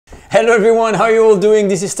Hello everyone, how are you all doing?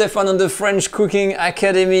 This is Stefan on the French Cooking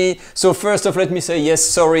Academy. So first off, let me say yes,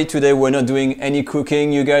 sorry, today we're not doing any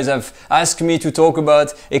cooking. You guys have asked me to talk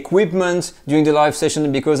about equipment during the live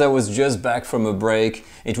session because I was just back from a break.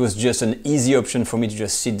 It was just an easy option for me to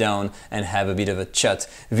just sit down and have a bit of a chat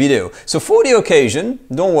video. So for the occasion,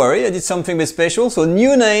 don't worry, I did something a bit special. So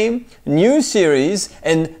new name, new series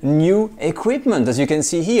and new equipment. As you can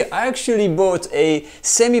see here, I actually bought a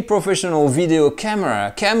semi-professional video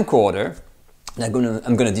camera, camcorder.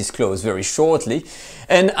 I'm gonna disclose very shortly,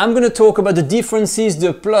 and I'm gonna talk about the differences,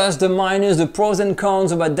 the plus, the minus, the pros and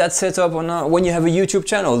cons about that setup when you have a YouTube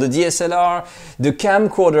channel, the DSLR, the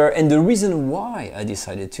camcorder, and the reason why I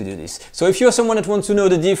decided to do this. So if you're someone that wants to know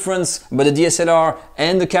the difference about the DSLR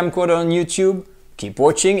and the camcorder on YouTube, keep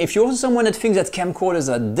watching. If you're also someone that thinks that camcorders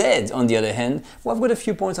are dead, on the other hand, well, I've got a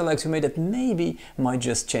few points I'd like to make that maybe might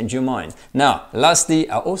just change your mind. Now, lastly,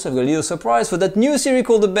 I also have got a little surprise for that new series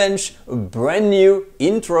called The Bench, a brand new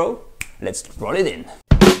intro. Let's roll it in.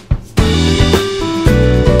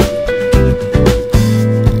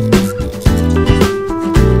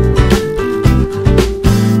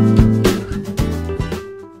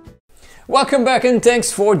 Welcome back and thanks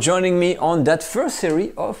for joining me on that first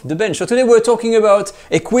series of The Bench. So today we're talking about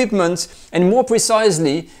equipment and more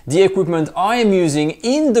precisely the equipment I am using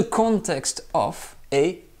in the context of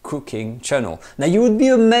a cooking channel. Now you would be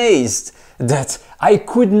amazed that I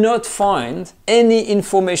could not find any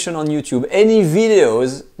information on YouTube, any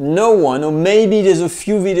videos, no one, or maybe there's a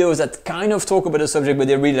few videos that kind of talk about the subject but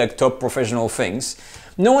they're really like top professional things.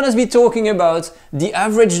 No one has been talking about the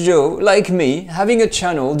average Joe like me having a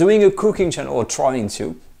channel, doing a cooking channel or trying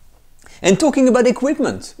to, and talking about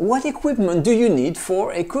equipment. What equipment do you need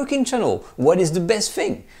for a cooking channel? What is the best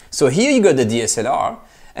thing? So here you got the DSLR,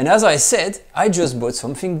 and as I said, I just bought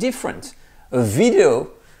something different, a video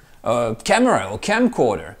camera or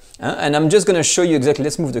camcorder, and I'm just gonna show you exactly.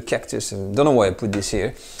 Let's move the cactus. Don't know why I put this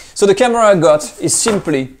here. So the camera I got is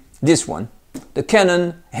simply this one. The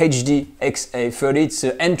Canon HD XA30. It's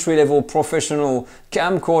an entry-level professional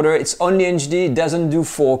camcorder. It's only HD, it doesn't do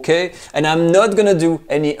 4K, and I'm not gonna do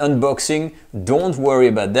any unboxing. Don't worry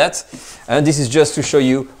about that. This is just to show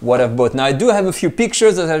you what I've bought. Now I do have a few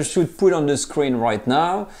pictures that I should put on the screen right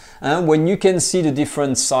now, when you can see the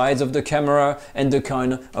different sides of the camera and the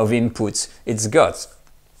kind of inputs it's got.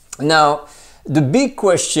 Now, the big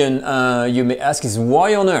question you may ask is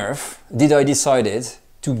why on earth did I decide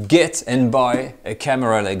to get and buy a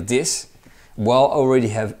camera like this while I already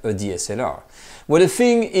have a DSLR? Well, the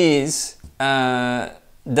thing is that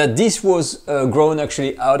this was grown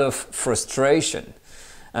actually out of frustration.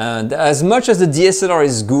 And as much as the DSLR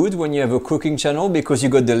is good when you have a cooking channel because you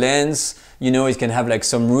got the lens, you know, it can have like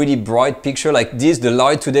some really bright picture like this. The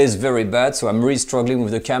light today is very bad, so I'm really struggling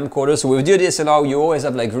with the camcorder. So with the DSLR, you always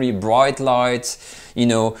have like really bright lights, you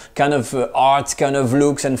know, kind of art kind of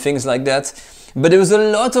looks and things like that. But there was a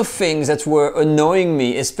lot of things that were annoying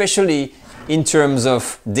me, especially in terms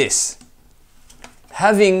of this.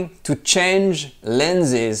 Having to change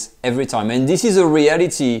lenses every time. And this is a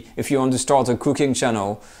reality if you want to start a cooking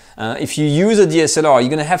channel. If you use a DSLR, you're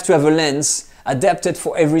gonna have to have a lens adapted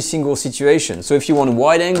for every single situation. So if you want a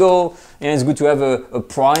wide angle, it's good to have a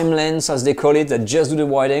prime lens, as they call it, that just do the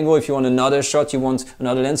wide angle. If you want another shot, you want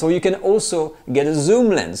another lens. Or you can also get a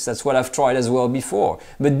zoom lens. That's what I've tried as well before.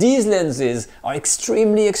 But these lenses are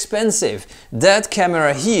extremely expensive. That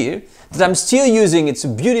camera here, that I'm still using, it's a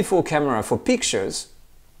beautiful camera for pictures.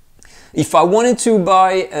 If I wanted to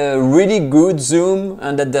buy a really good zoom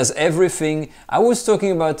and that does everything, I was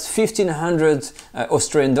talking about 1,500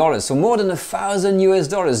 Australian dollars, so more than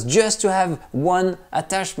 $1,000 just to have one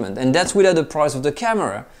attachment, and that's without the price of the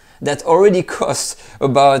camera. That already costs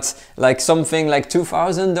about like something like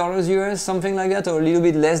 $2,000 US, something like that, or a little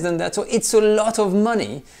bit less than that. So it's a lot of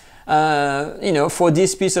money, you know, for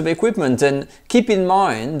this piece of equipment. And keep in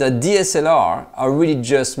mind that DSLR are really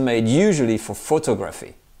just made usually for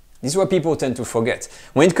photography. This is what people tend to forget.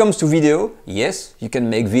 When it comes to video, yes, you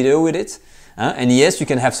can make video with it. And yes, you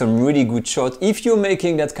can have some really good shots if you're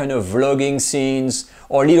making that kind of vlogging scenes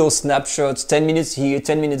or little snapshots, 10 minutes here,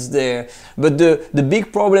 10 minutes there. But the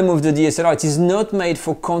big problem with the DSLR, it is not made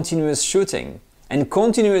for continuous shooting. And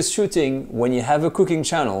continuous shooting, when you have a cooking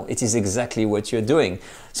channel, it is exactly what you're doing.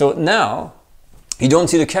 So now, you don't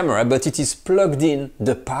see the camera, but it is plugged in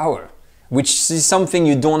the power, which is something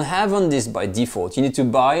you don't have on this by default. You need to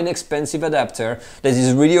buy an expensive adapter that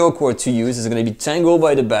is really awkward to use. It's going to be tangled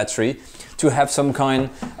by the battery to have some kind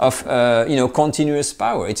of you know, continuous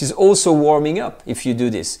power. It is also warming up if you do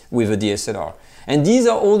this with a DSLR. And these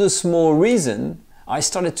are all the small reasons I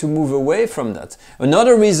started to move away from that.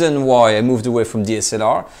 Another reason why I moved away from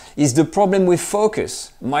DSLR is the problem with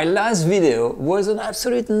focus. My last video was an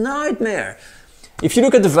absolute nightmare. If you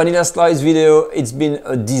look at the Vanilla Slides video, it's been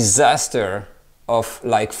a disaster of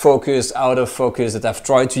like focus, out of focus that I've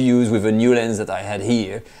tried to use with a new lens that I had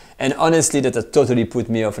here. And honestly, that had totally put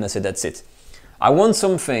me off, and I said, that's it. I want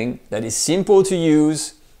something that is simple to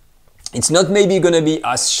use. It's not maybe going to be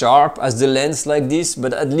as sharp as the lens like this,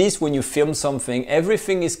 but at least when you film something,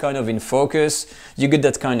 everything is kind of in focus. You get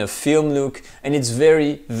that kind of film look, and it's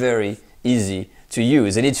very, very easy to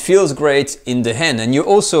use. And it feels great in the hand. And you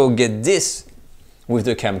also get this with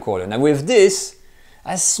the camcorder. Now with this,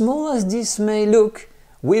 as small as this may look,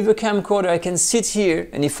 with a camcorder I can sit here,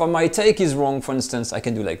 and if my take is wrong, for instance, I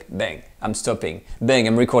can do like bang, I'm stopping, bang,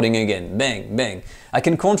 I'm recording again, bang, bang. I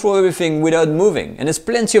can control everything without moving, and there's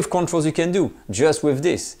plenty of controls you can do just with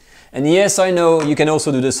this. And yes, I know you can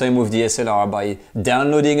also do the same with DSLR by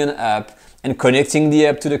downloading an app and connecting the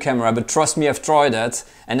app to the camera, but trust me, I've tried that,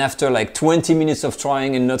 and after like 20 minutes of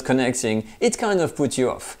trying and not connecting, it kind of put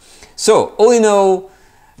you off. So all in all,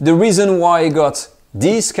 the reason why I got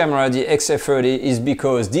this camera, the XF30, is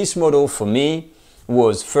because this model for me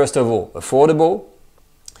was, first of all, affordable,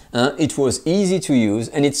 it was easy to use,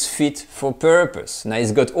 and it's fit for purpose. Now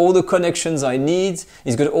it's got all the connections I need,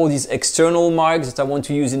 it's got all these external mics that I want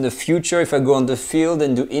to use in the future if I go on the field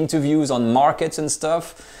and do interviews on markets and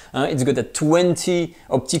stuff. It's got a 20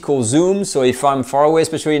 optical zoom, so if I'm far away,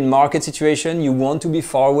 especially in market situation, you want to be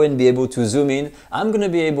far away and be able to zoom in, I'm going to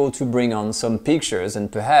be able to bring on some pictures and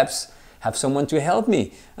perhaps have someone to help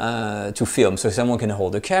me to film. So someone can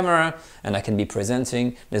hold the camera and I can be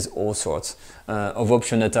presenting. There's all sorts of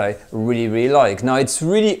options that I really, really like. Now it's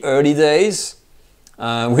really early days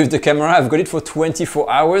with the camera. I've got it for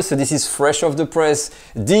 24 hours, so this is fresh off the press.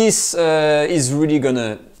 This is really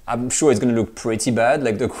gonna, I'm sure it's gonna look pretty bad,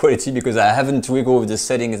 like the quality, because I haven't wiggled with the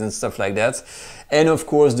settings and stuff like that. And of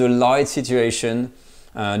course the light situation,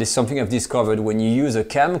 this is something I've discovered when you use a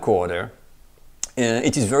camcorder.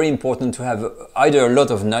 It is very important to have either a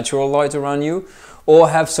lot of natural light around you or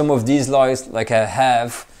have some of these lights like I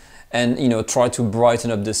have, and you know, try to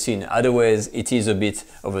brighten up the scene. Otherwise it is a bit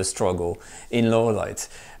of a struggle in low light.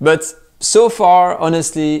 But so far,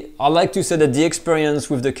 honestly, I like to say that the experience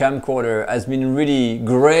with the camcorder has been really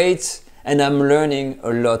great, and I'm learning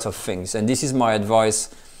a lot of things. And this is my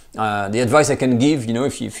advice, the advice I can give, you know,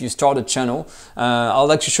 if you start a channel. I'd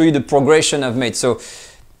like to show you the progression I've made. So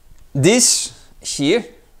this here,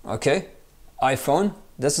 okay, iPhone,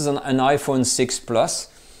 this is an iPhone 6 Plus.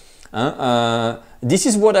 This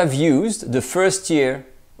is what I've used the first year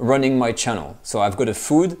running my channel. So I've got a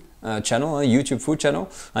food channel, a YouTube food channel,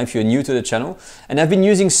 if you're new to the channel, and I've been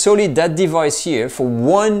using solely that device here for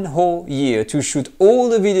 1 whole year to shoot all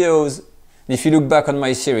the videos. If you look back on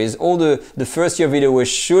my series, all the first year video was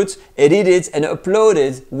shot, edited and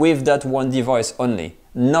uploaded with that one device only.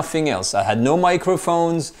 Nothing else. I had no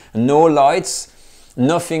microphones, no lights,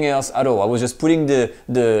 nothing else at all. I was just putting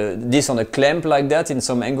this on a clamp like that in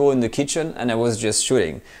some angle in the kitchen, and I was just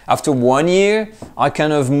shooting. After 1 year, I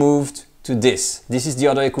kind of moved to this. This is the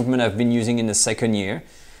other equipment I've been using in the second year.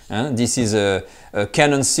 This is a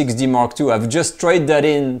Canon 6D Mark II. I've just traded that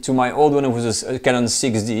in to my old one, which was a Canon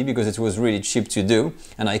 6D, because it was really cheap to do,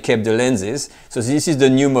 and I kept the lenses. So this is the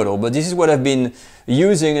new model, but this is what I've been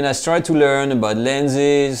using, and I tried to learn about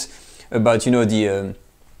lenses, about, you know,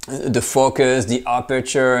 the focus, the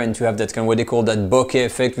aperture, and to have that kind of what they call that bokeh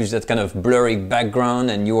effect, which is that kind of blurry background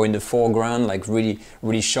and you're in the foreground, like really,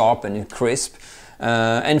 really sharp and crisp.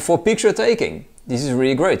 And for picture taking, this is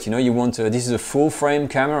really great. You know, you want this is a full frame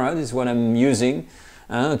camera. This is what I'm using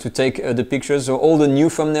to take the pictures. So all the new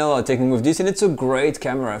thumbnails are taken with this, and it's a great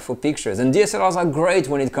camera for pictures. And DSLRs are great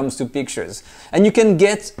when it comes to pictures. And you can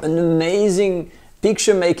get an amazing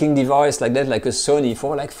picture making device like that, like a Sony,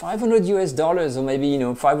 for like $500 US, or maybe, you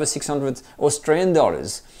know, 500 or 600 Australian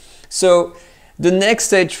dollars. So the next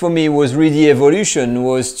stage for me was really evolution,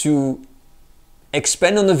 was to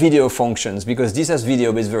expand on the video functions, because this as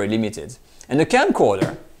video is very limited. And the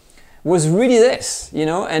camcorder was really this, you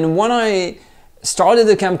know, and when I started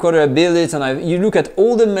the camcorder, I built it, and you look at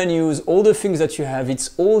all the menus, all the things that you have,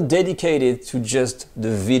 it's all dedicated to just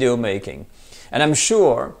the video making. And I'm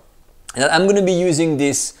sure that I'm going to be using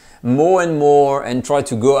this more and more and try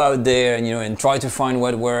to go out there and, you know, and try to find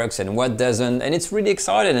what works and what doesn't, and it's really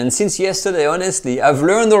exciting. And since yesterday, honestly, I've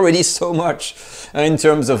learned already so much in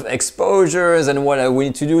terms of exposures and what I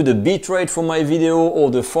need to do, the bitrate for my video, all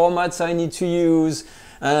the formats I need to use,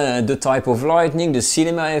 the type of lighting, the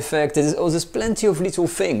cinema effect. There's plenty of little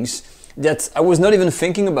things that I was not even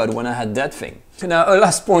thinking about when I had that thing. Now, a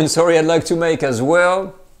last point, sorry, I'd like to make as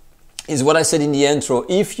well is what I said in the intro.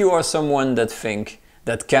 If you are someone that think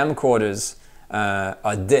that camcorders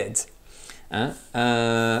are dead,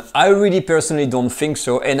 I really personally don't think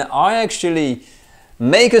so, and I actually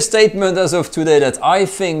make a statement as of today that I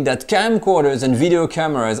think that camcorders and video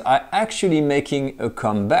cameras are actually making a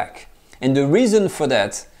comeback. And the reason for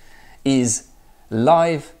that is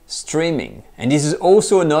live streaming. And this is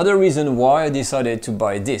also another reason why I decided to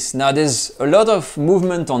buy this. Now, there's a lot of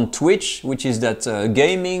movement on Twitch, which is that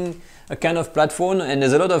gaming kind of platform, and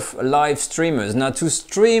there's a lot of live streamers. Now, to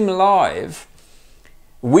stream live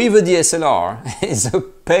with a DSLR is a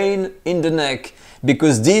pain in the neck,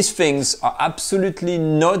 because these things are absolutely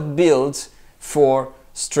not built for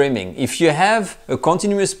streaming. If you have a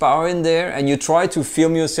continuous power in there and you try to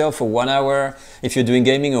film yourself for 1 hour, if you're doing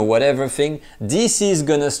gaming or whatever thing, this is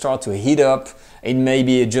gonna start to heat up. It may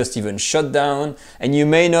be just even shut down, and you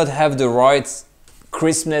may not have the right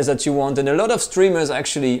crispness that you want. And a lot of streamers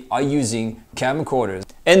actually are using camcorders.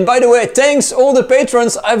 And by the way, thanks all the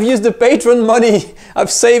patrons. I've used the patron money.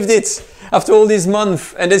 I've saved it after all these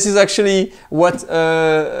months, and this is actually what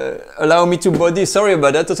allowed me to buy this. Sorry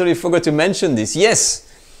about that, totally forgot to mention this. Yes,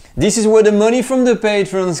 this is where the money from the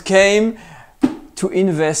patrons came to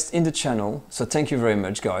invest in the channel. So thank you very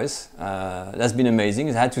much, guys. That's been amazing.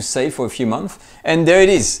 I had to save for a few months, and there it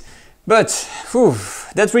is. But whew,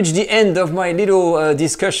 that reached the end of my little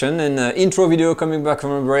discussion and intro video coming back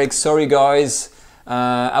from a break. Sorry, guys.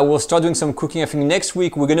 I will start doing some cooking. I think next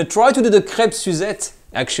week we're gonna try to do the crêpes Suzette,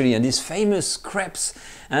 actually, and these famous crepes,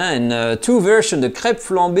 and two versions, the crêpe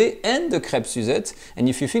flambée and the crêpe Suzette. And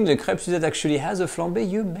if you think the crêpe Suzette actually has a flambée,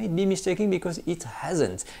 you may be mistaken, because it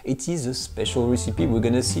hasn't. It is a special recipe we're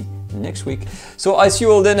gonna see next week. So I see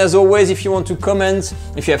you all then. As always, if you want to comment,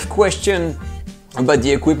 if you have questions about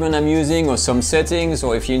the equipment I'm using or some settings,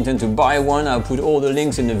 or if you intend to buy one, I'll put all the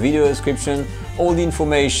links in the video description, all the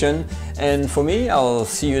information. And for me, I'll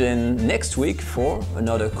see you then next week for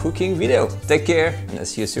another cooking video. Take care, and I'll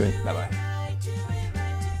see you soon. Bye bye.